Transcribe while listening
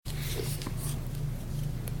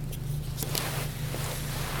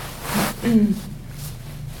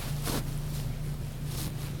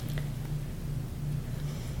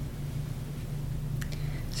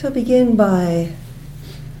So begin by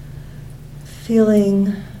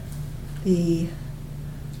feeling the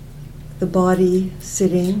body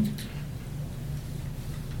sitting.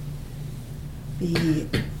 Be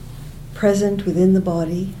present within the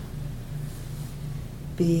body.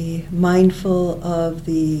 Be mindful of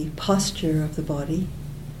the posture of the body.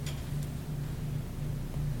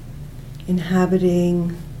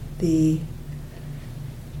 Inhabiting the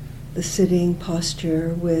sitting posture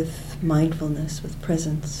with mindfulness, with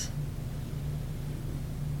presence.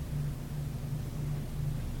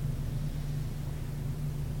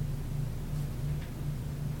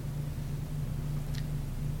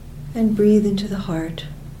 And breathe into the heart.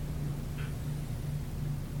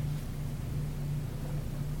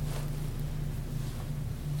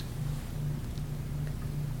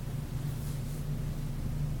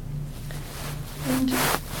 And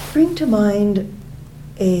bring to mind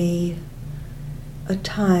a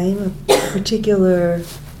time, a particular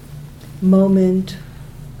moment,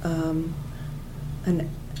 an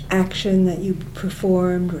action that you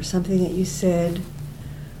performed or something that you said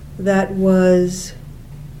that was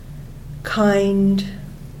kind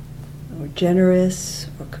or generous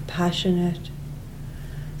or compassionate,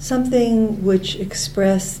 something which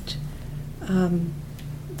expressed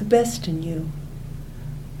the best in you,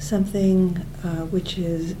 something which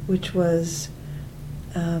was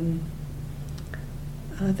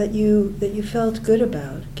that you felt good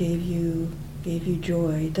about, gave you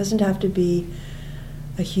joy. It doesn't have to be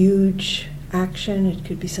a huge action. It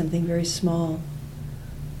could be something very small.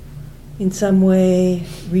 In some way,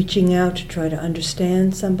 reaching out to try to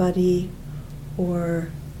understand somebody, or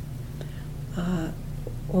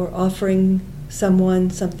offering someone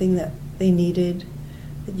something that they needed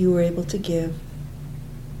that you were able to give.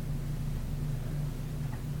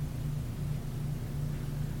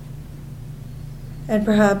 And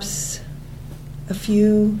perhaps a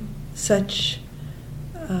few such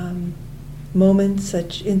moments,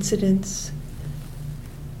 such incidents,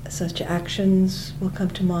 such actions will come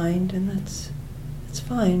to mind, and that's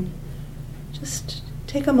fine. Just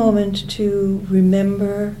take a moment to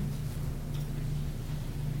remember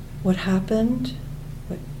what happened,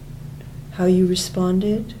 how you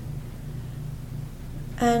responded,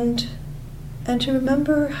 and to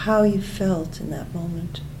remember how you felt in that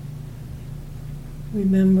moment.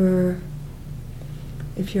 Remember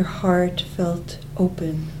if your heart felt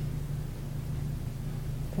open,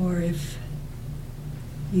 or if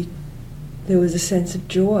there was a sense of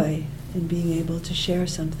joy in being able to share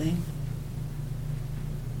something,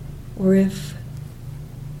 or if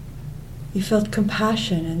you felt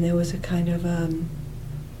compassion and there was a kind of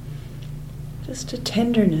just a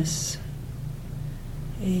tenderness,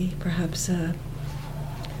 perhaps a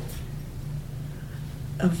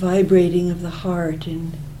vibrating of the heart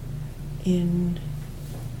in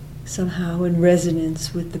somehow in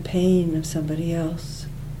resonance with the pain of somebody else.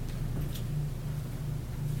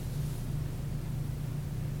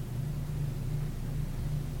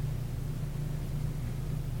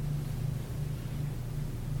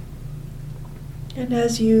 And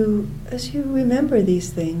as you remember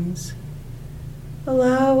these things,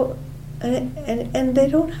 allow, and they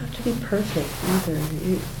don't have to be perfect either.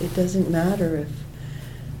 It doesn't matter if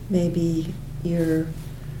maybe your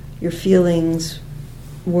feelings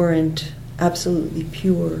weren't absolutely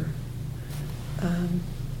pure.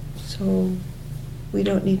 So we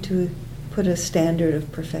don't need to put a standard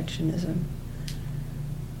of perfectionism.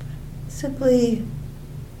 Simply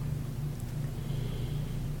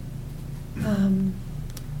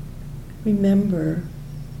remember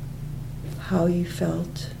how you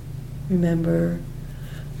felt. Remember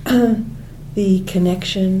the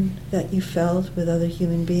connection that you felt with other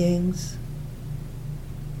human beings.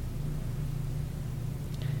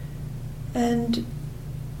 And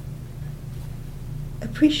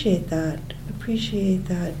appreciate that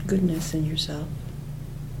goodness in yourself.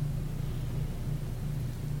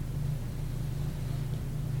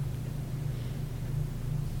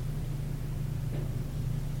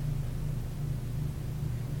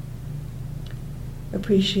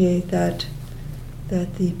 Appreciate that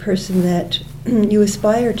the person that you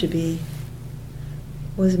aspire to be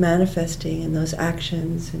was manifesting in those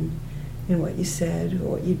actions and in what you said or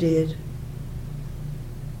what you did.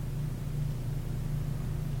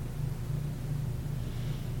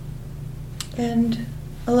 And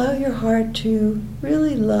allow your heart to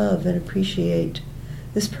really love and appreciate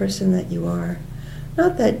this person that you are.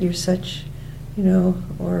 Not that you're such,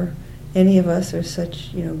 or any of us are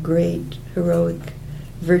such, great, heroic,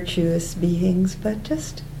 virtuous beings, but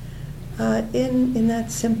just in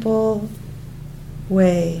that simple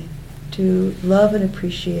way, to love and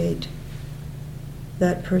appreciate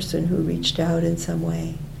that person who reached out in some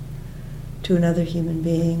way to another human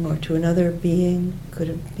being or to another being.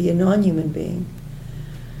 Could be a non-human being,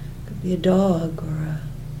 could be a dog or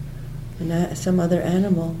some other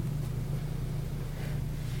animal.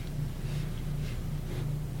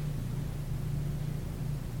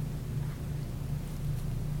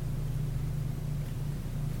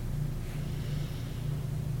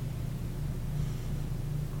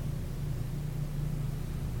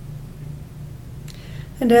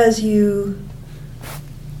 And as you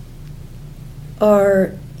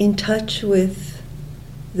are in touch with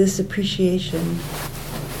this appreciation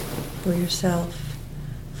for yourself,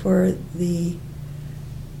 for the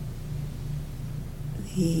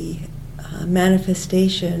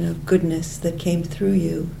manifestation of goodness that came through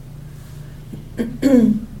you,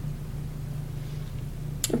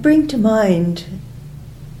 bring to mind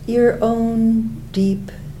your own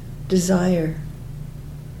deep desire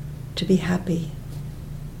to be happy,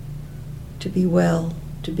 to be well,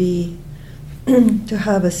 to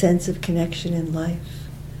have a sense of connection in life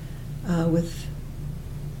with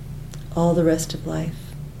all the rest of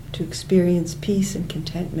life, to experience peace and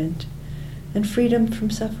contentment and freedom from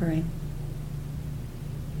suffering,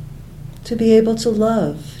 to be able to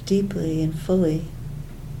love deeply and fully.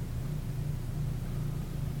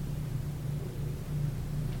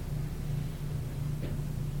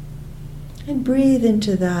 And breathe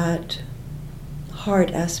into that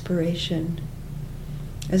heart aspiration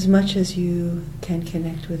as much as you can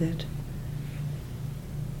connect with it.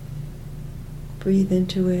 Breathe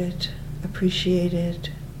into it, appreciate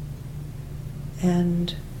it,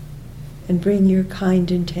 and bring your kind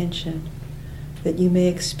intention that you may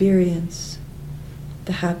experience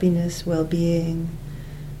the happiness, well-being,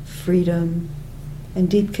 freedom, and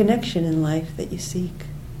deep connection in life that you seek.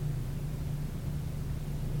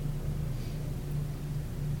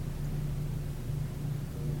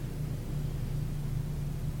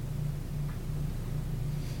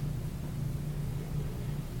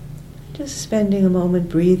 Just spending a moment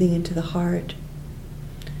breathing into the heart.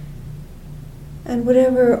 And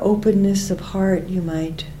whatever openness of heart you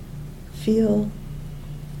might feel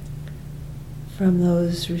from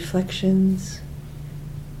those reflections,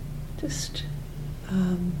 just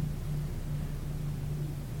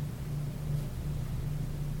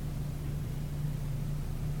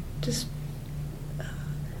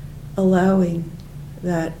allowing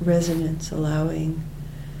that resonance, allowing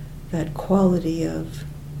that quality of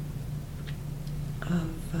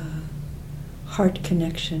heart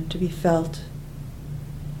connection to be felt.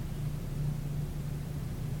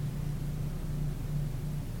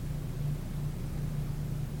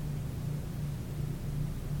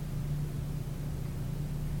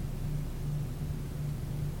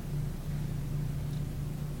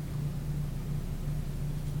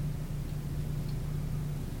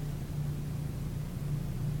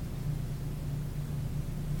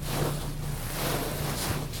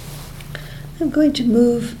 I'm going to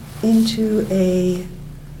move into a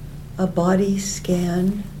body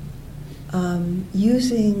scan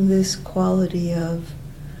using this quality of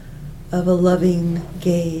a loving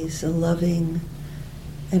gaze, a loving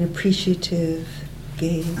and appreciative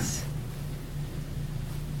gaze.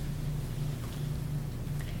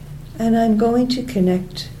 And I'm going to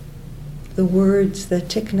connect the words that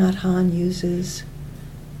Thich Nhat Hanh uses,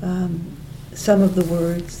 some of the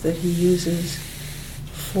words that he uses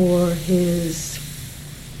for his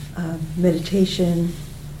meditation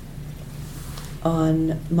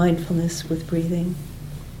on mindfulness with breathing.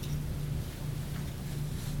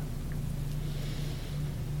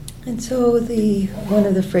 And so one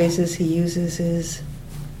of the phrases he uses is,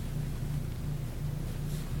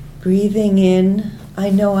 breathing in, I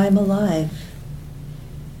know I'm alive.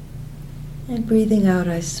 And breathing out,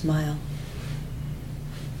 I smile.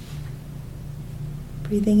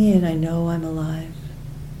 Breathing in, I know I'm alive.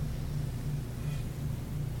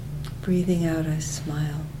 Breathing out, I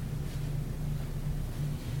smile.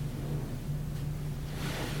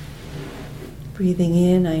 Breathing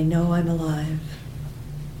in, I know I'm alive.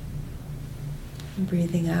 And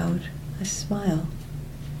breathing out, I smile.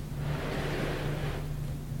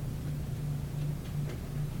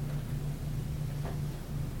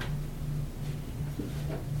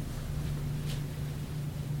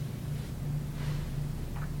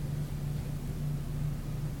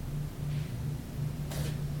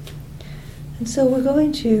 And so we're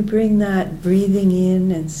going to bring that breathing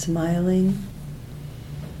in and smiling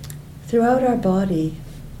throughout our body,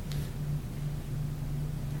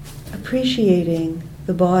 appreciating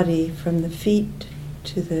the body from the feet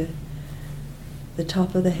to the the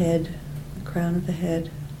top of the head, the crown of the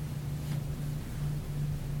head.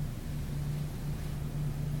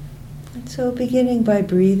 And so beginning by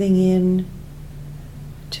breathing in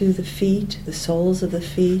to the feet, the soles of the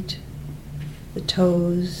feet, the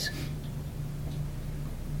toes,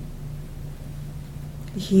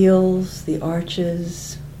 the heels, the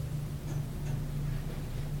arches,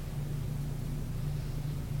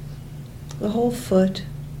 the whole foot.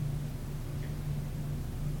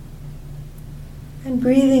 And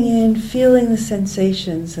breathing in, feeling the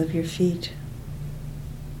sensations of your feet.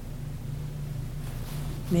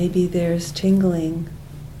 Maybe there's tingling.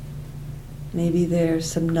 Maybe there's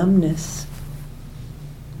some numbness.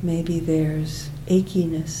 Maybe there's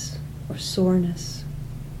achiness or soreness.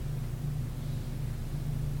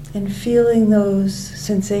 And feeling those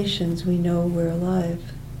sensations, we know we're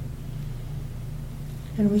alive.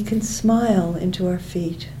 And we can smile into our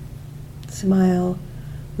feet. Smile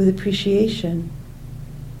with appreciation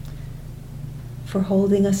for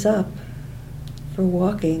holding us up, for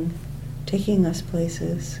walking, taking us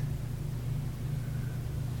places,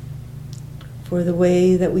 for the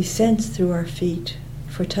way that we sense through our feet,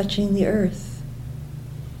 for touching the earth.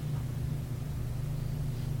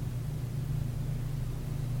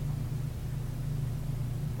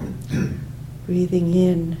 Breathing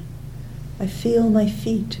in, I feel my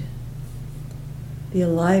feet, the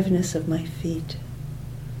aliveness of my feet.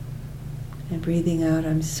 And breathing out,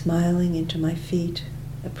 I'm smiling into my feet,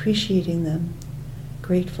 appreciating them,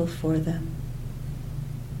 grateful for them.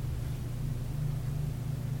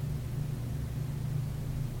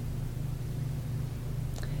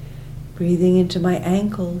 Breathing into my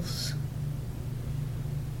ankles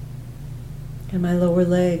and my lower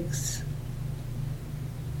legs.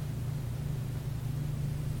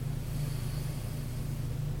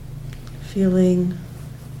 Feeling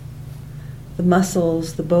the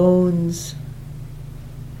muscles, the bones,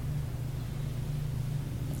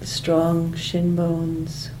 the strong shin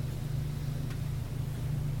bones.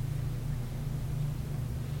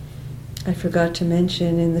 I forgot to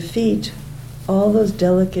mention in the feet all those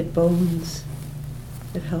delicate bones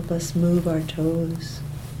that help us move our toes.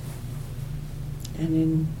 And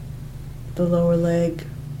in the lower leg,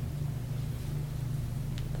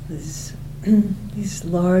 these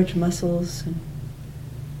large muscles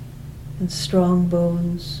and strong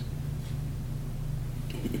bones.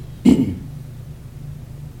 And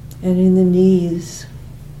in the knees,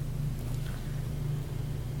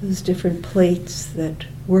 those different plates that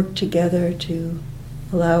work together to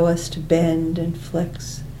allow us to bend and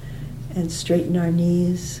flex and straighten our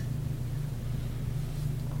knees.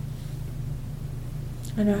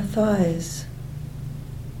 And our thighs.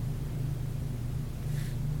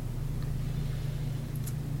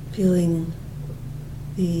 Feeling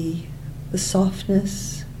the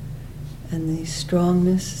softness and the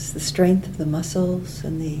strongness, the strength of the muscles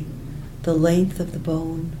and the length of the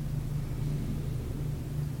bone.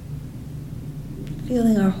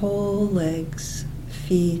 Feeling our whole legs,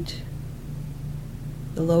 feet,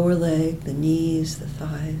 the lower leg, the knees, the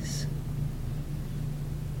thighs.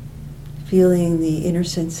 Feeling the inner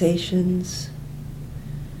sensations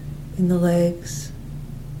in the legs.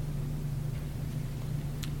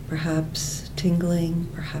 Perhaps tingling,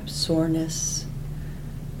 perhaps soreness,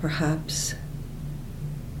 perhaps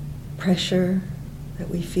pressure that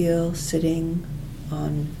we feel sitting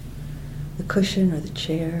on the cushion or the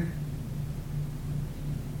chair.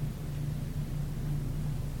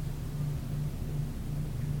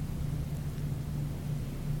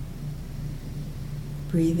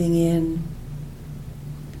 Breathing in,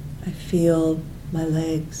 I feel my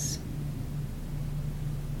legs.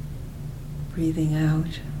 Breathing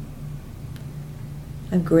out,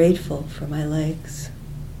 I'm grateful for my legs,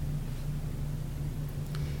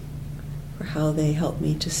 for how they help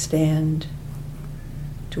me to stand,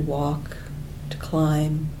 to walk, to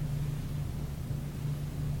climb,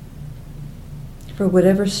 for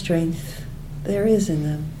whatever strength there is in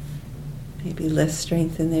them. Maybe less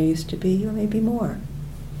strength than there used to be, or maybe more.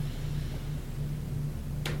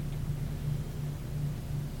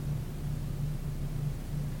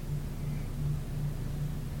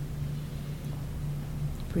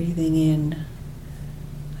 Breathing in,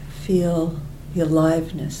 I feel the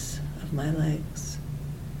aliveness of my legs.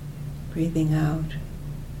 Breathing out,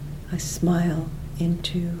 I smile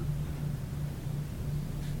into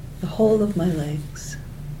the whole of my legs.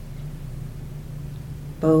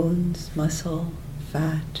 Bones, muscle,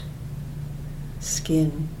 fat,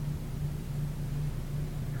 skin.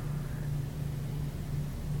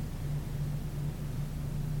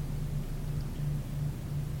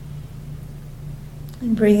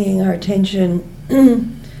 And bringing our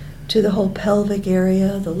attention to the whole pelvic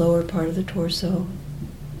area, the lower part of the torso,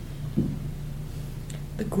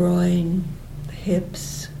 the groin, the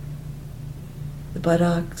hips, the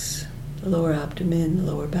buttocks, the lower abdomen, the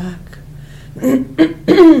lower back.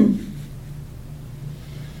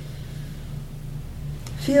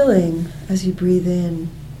 Feeling as you breathe in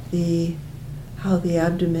how the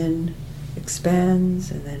abdomen expands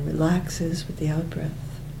and then relaxes with the out-breath.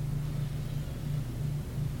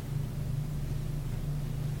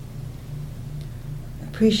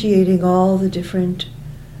 Appreciating all the different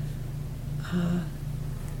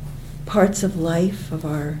parts of life,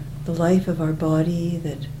 the life of our body,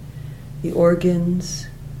 that the organs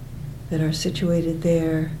that are situated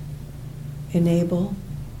there enable.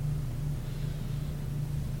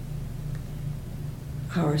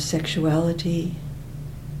 Our sexuality,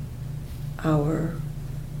 our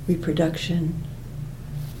reproduction,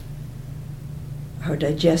 our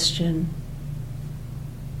digestion,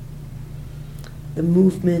 the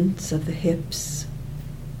movements of the hips,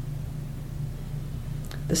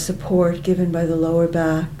 the support given by the lower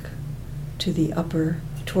back to the upper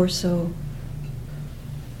torso.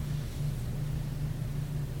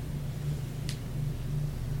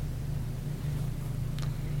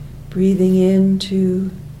 Breathing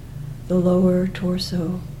into the lower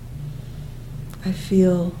torso, I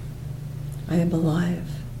feel I am alive.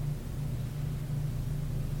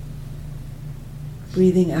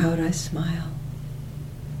 Breathing out, I smile.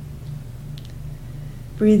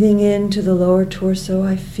 Breathing into the lower torso,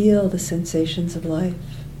 I feel the sensations of life.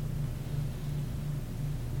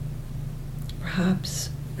 Perhaps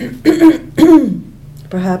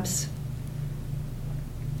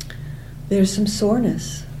there's some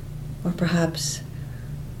soreness, or perhaps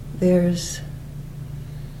there's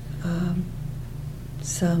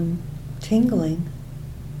some tingling,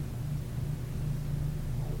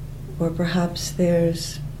 or perhaps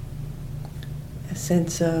there's a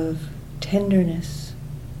sense of tenderness.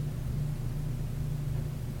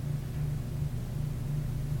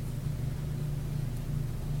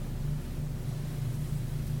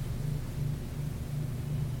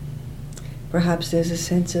 Perhaps there's a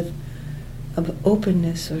sense of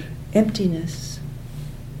openness or emptiness.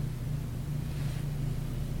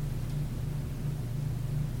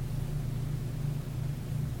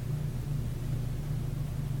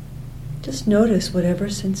 Just notice whatever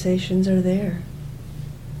sensations are there.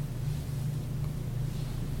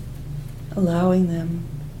 Allowing them,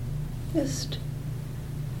 just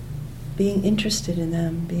being interested in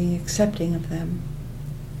them, being accepting of them.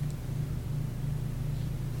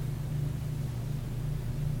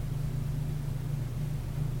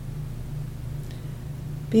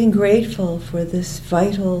 Being grateful for this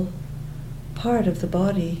vital part of the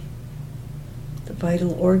body, the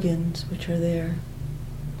vital organs which are there.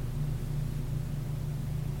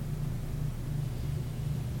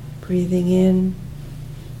 Breathing in,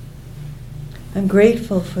 I'm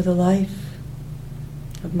grateful for the life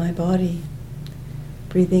of my body.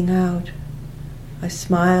 Breathing out, I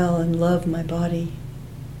smile and love my body.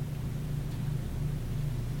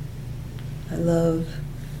 I love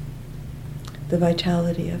the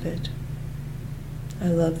vitality of it. I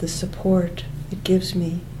love the support it gives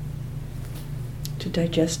me to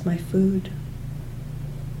digest my food,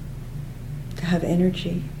 to have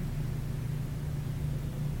energy.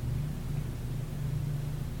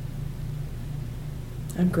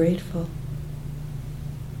 I'm grateful.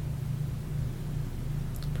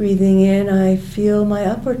 Breathing in, I feel my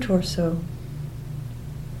upper torso.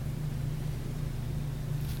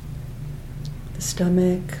 The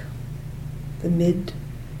stomach, the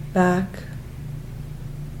mid-back,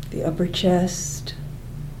 the upper chest,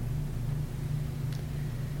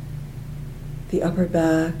 the upper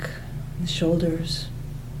back, the shoulders.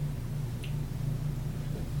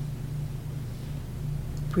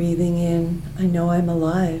 Breathing in, I know I'm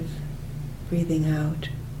alive. Breathing out,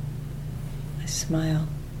 I smile.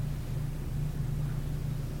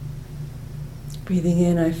 Breathing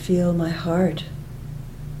in, I feel my heart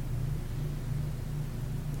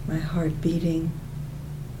beating,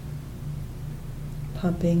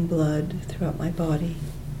 pumping blood throughout my body,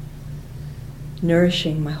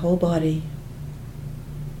 nourishing my whole body,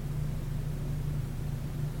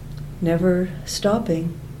 never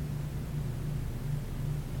stopping.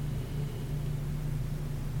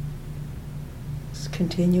 Just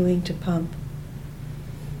continuing to pump.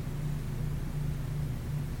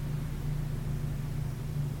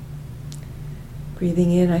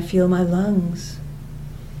 Breathing in, I feel my lungs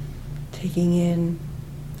taking in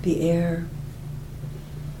the air,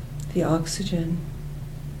 the oxygen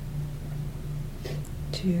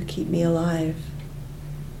to keep me alive.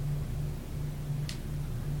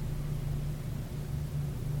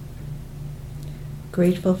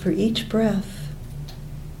 Grateful for each breath.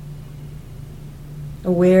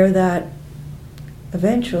 Aware that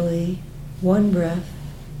eventually one breath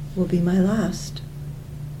will be my last.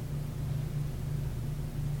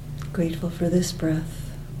 Grateful for this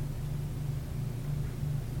breath.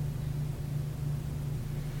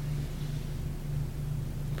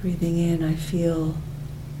 Breathing in, I feel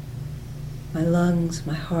my lungs,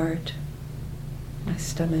 my heart, my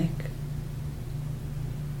stomach,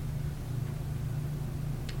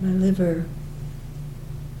 my liver,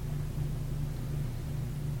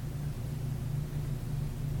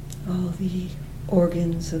 all the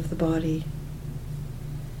organs of the body.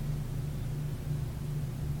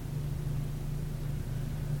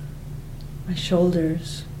 My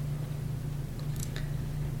shoulders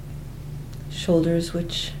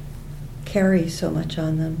which carry so much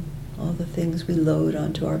on them, all the things we load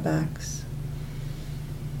onto our backs.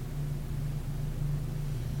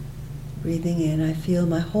 Breathing in, I feel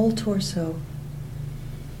my whole torso.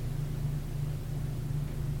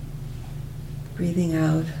 Breathing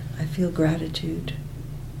out, I feel gratitude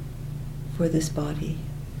for this body.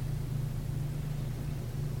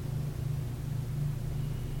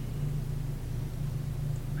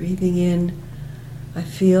 Breathing in, I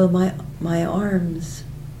feel my arms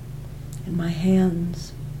and my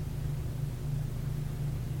hands.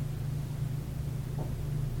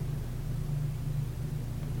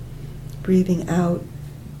 Breathing out,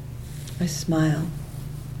 I smile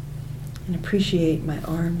and appreciate my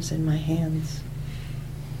arms and my hands,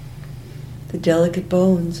 the delicate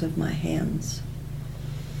bones of my hands,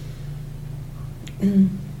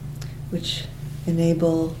 which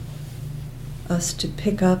enable us to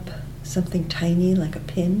pick up something tiny like a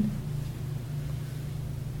pin,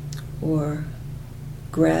 or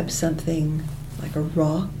grab something like a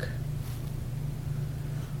rock,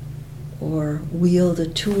 or wield a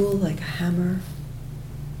tool like a hammer.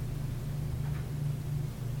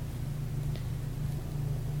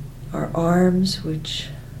 Our arms, which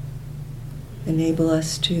enable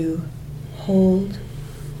us to hold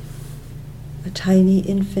a tiny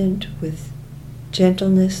infant with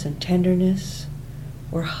gentleness and tenderness,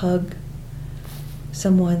 or hug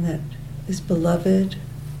someone that is beloved,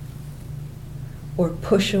 or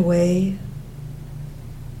push away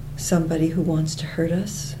somebody who wants to hurt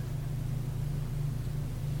us.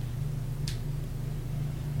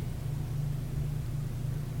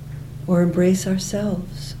 Or embrace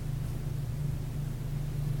ourselves,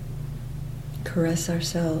 caress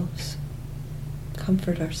ourselves,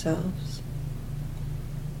 comfort ourselves.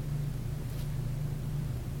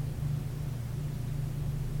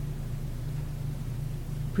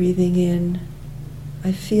 Breathing in,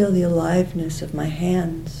 I feel the aliveness of my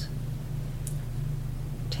hands,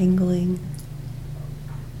 tingling,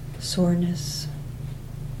 soreness.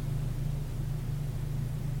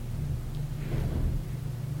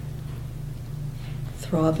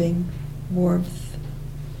 Throbbing, warmth.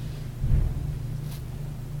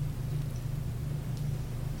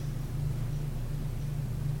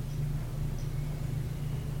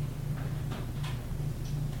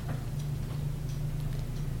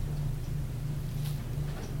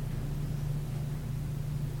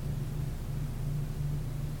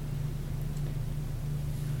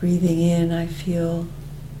 Breathing in, I feel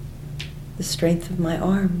the strength of my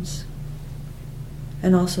arms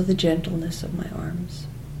and also the gentleness of my arms.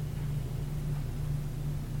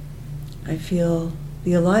 I feel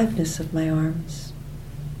the aliveness of my arms,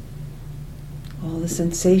 all the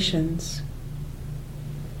sensations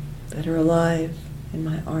that are alive in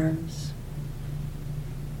my arms.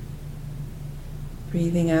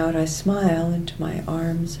 Breathing out, I smile into my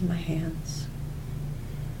arms and my hands,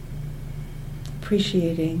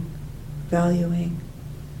 appreciating, valuing.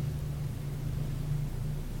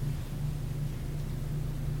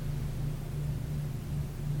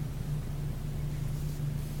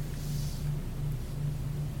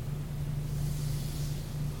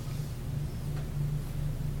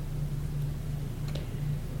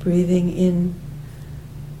 Breathing in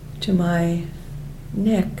to my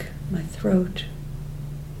neck, my throat.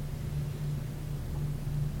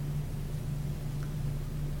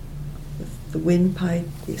 With the windpipe,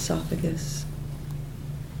 the esophagus.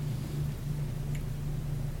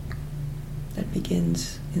 That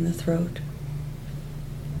begins in the throat.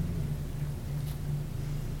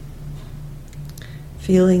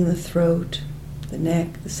 Feeling the throat, the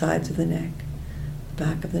neck, the sides of the neck, the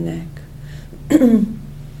back of the neck.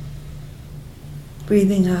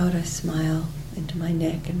 Breathing out, I smile into my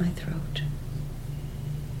neck and my throat.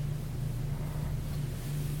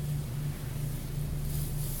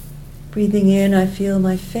 Breathing in, I feel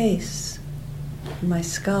my face, my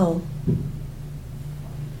skull.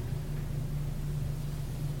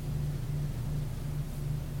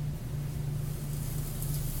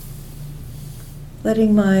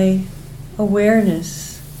 letting my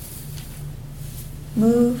awareness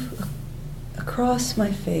move across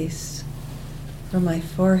my face, from my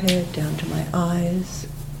forehead down to my eyes,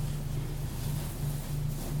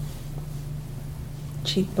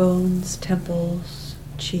 cheekbones, temples,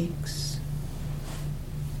 cheeks,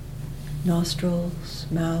 nostrils,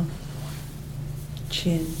 mouth,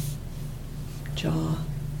 chin, jaw,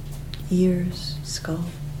 ears, skull.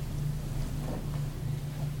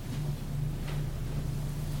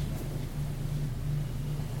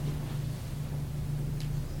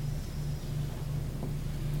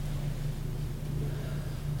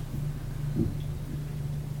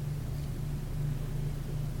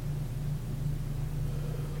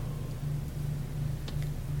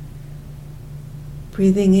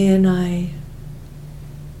 Breathing in, I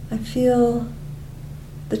feel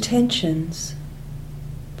the tensions,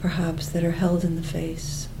 perhaps, that are held in the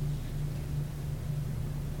face.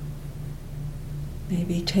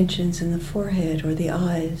 Maybe tensions in the forehead or the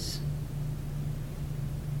eyes.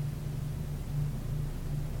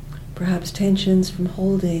 Perhaps tensions from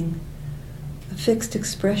holding a fixed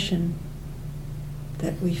expression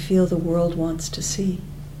that we feel the world wants to see.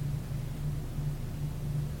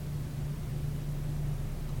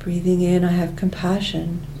 Breathing in, I have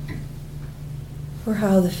compassion for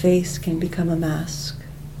how the face can become a mask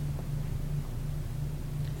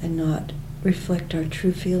and not reflect our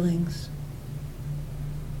true feelings.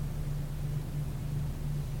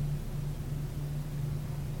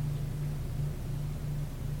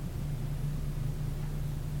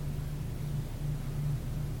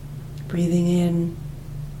 Breathing in,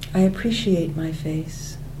 I appreciate my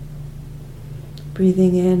face.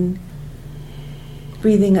 Breathing in,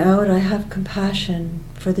 breathing out, I have compassion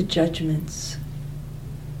for the judgments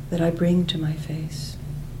that I bring to my face.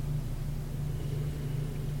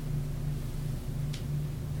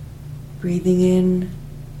 Breathing in,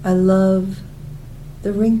 I love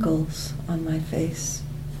the wrinkles on my face.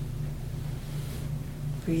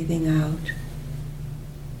 Breathing out,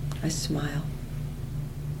 I smile.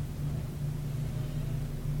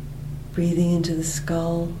 Breathing into the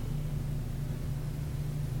skull,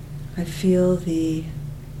 I feel the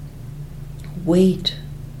weight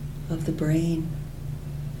of the brain.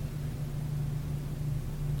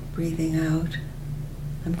 Breathing out,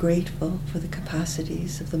 I'm grateful for the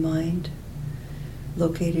capacities of the mind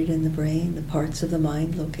located in the brain, the parts of the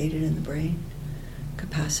mind located in the brain,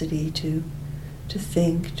 capacity to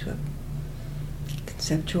think, to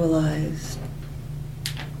conceptualize,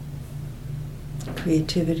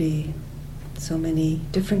 creativity, so many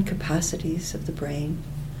different capacities of the brain.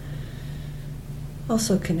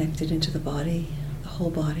 Also connected into the body, the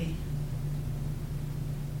whole body.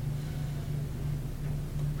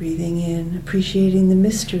 Breathing in, appreciating the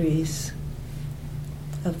mysteries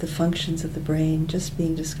of the functions of the brain just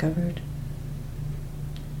being discovered.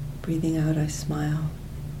 Breathing out, I smile.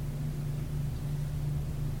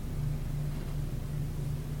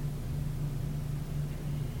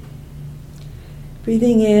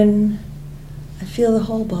 Breathing in, I feel the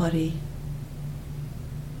whole body.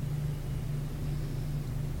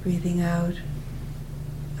 Breathing out,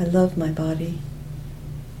 I love my body.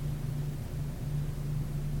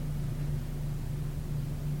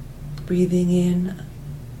 Breathing in,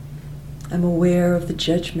 I'm aware of the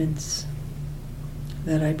judgments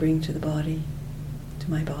that I bring to the body, to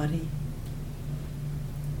my body.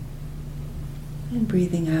 And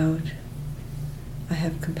breathing out, I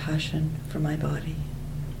have compassion for my body.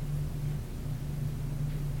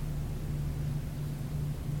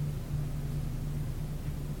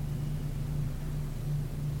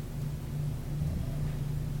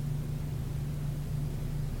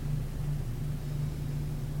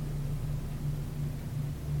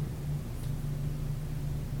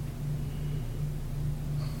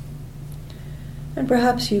 And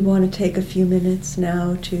perhaps you want to take a few minutes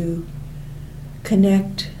now to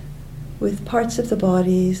connect with parts of the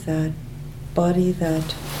body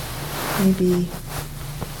that maybe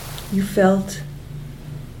you felt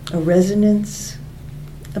a resonance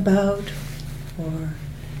about, or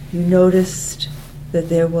you noticed that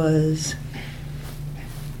there was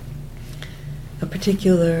a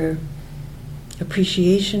particular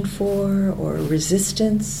appreciation for or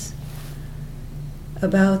resistance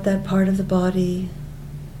about that part of the body,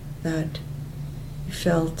 that you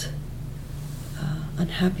felt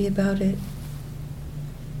unhappy about it.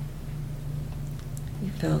 You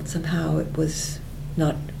felt somehow it was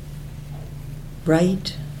not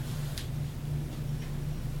right.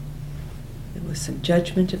 There was some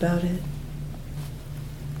judgment about it.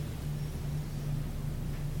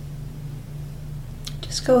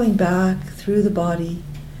 Just going back through the body,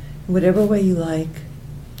 whatever way you like,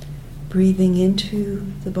 breathing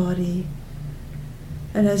into the body,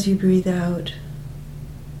 and as you breathe out,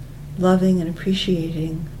 loving and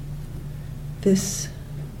appreciating this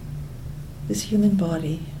human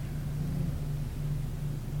body.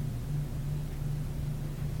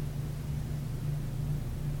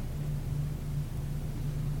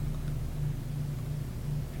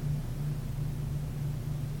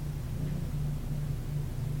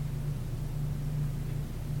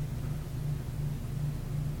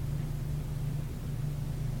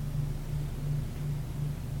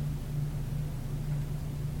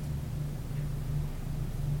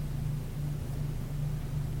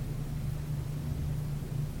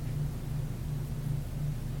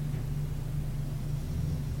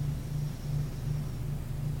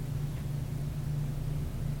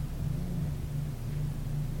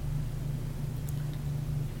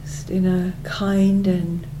 In a kind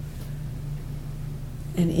and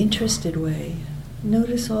an interested way,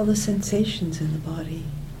 notice all the sensations in the body.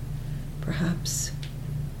 Perhaps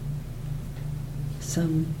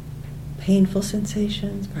some painful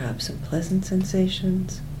sensations, perhaps some pleasant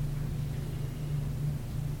sensations.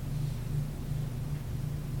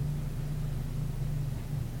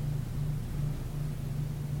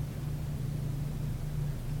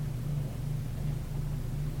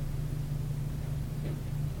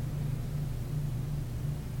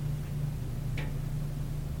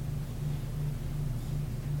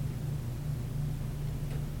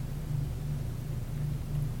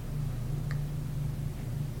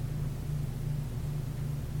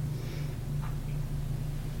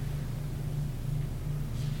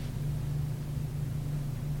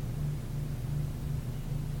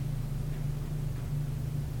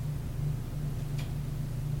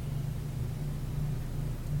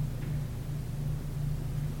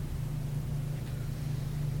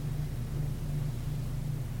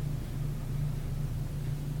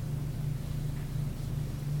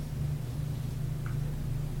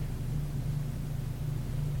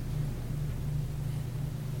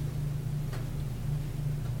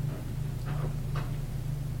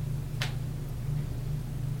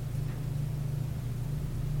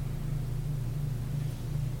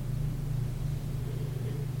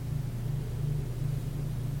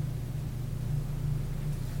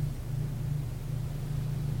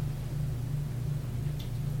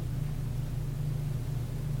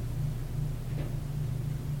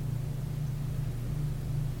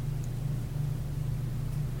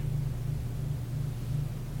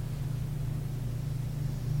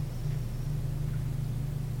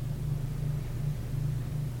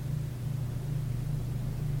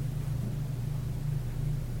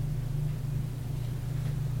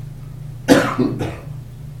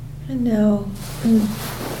 And now,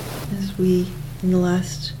 as we, in the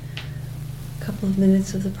last couple of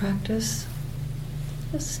minutes of the practice,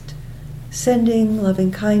 just sending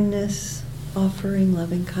loving kindness, offering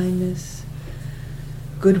loving kindness,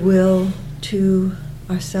 goodwill to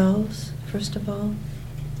ourselves, first of all.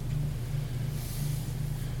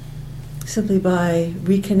 Simply by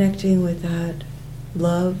reconnecting with that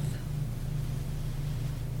love,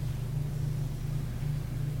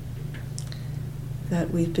 that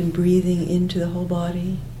we've been breathing into the whole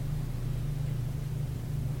body,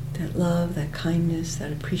 that love, that kindness,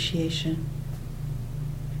 that appreciation,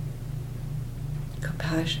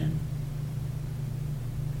 compassion.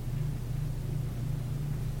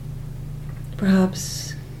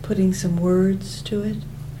 Perhaps putting some words to it.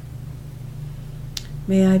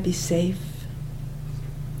 May I be safe.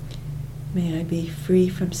 May I be free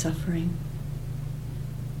from suffering.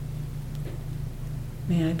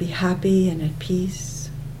 May I be happy and at peace.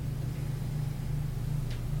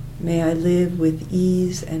 May I live with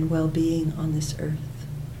ease and well-being on this earth.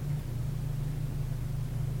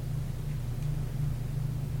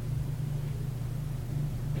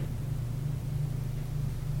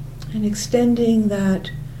 And extending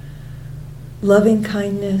that loving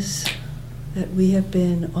kindness that we have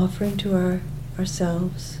been offering to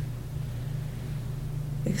ourselves,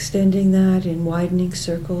 extending that in widening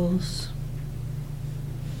circles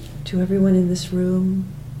to everyone in this room,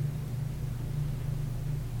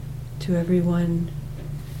 to everyone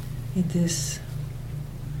in this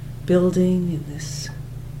building, in this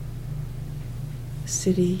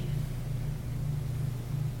city,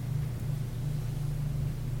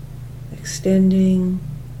 extending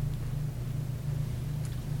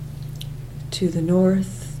to the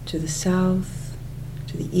north, to the south,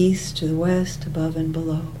 to the east, to the west, above and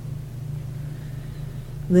below,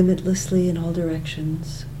 limitlessly in all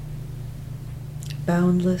directions.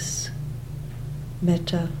 Boundless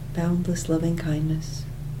metta, boundless loving kindness.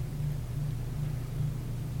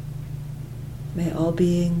 May all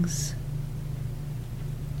beings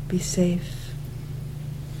be safe.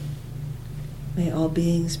 May all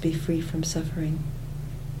beings be free from suffering.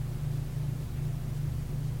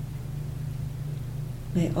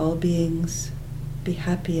 May all beings be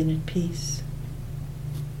happy and at peace.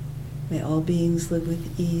 May all beings live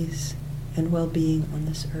with ease and well-being on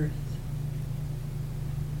this earth.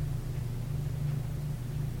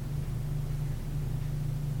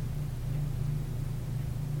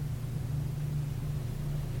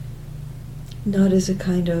 Not as a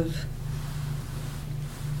kind of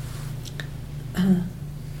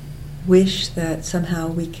wish that somehow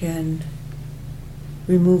we can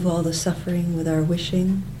remove all the suffering with our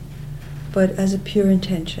wishing, but as a pure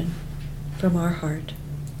intention from our heart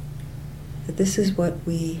that this is what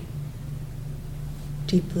we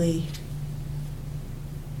deeply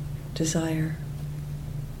desire: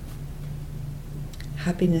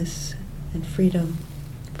 happiness and freedom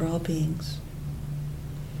for all beings.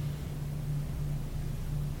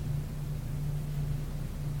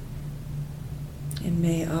 And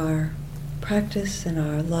may our practice and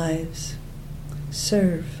our lives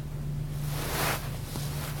serve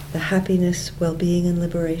the happiness, well-being, and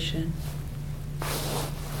liberation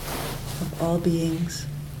of all beings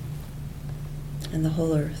and the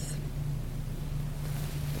whole earth.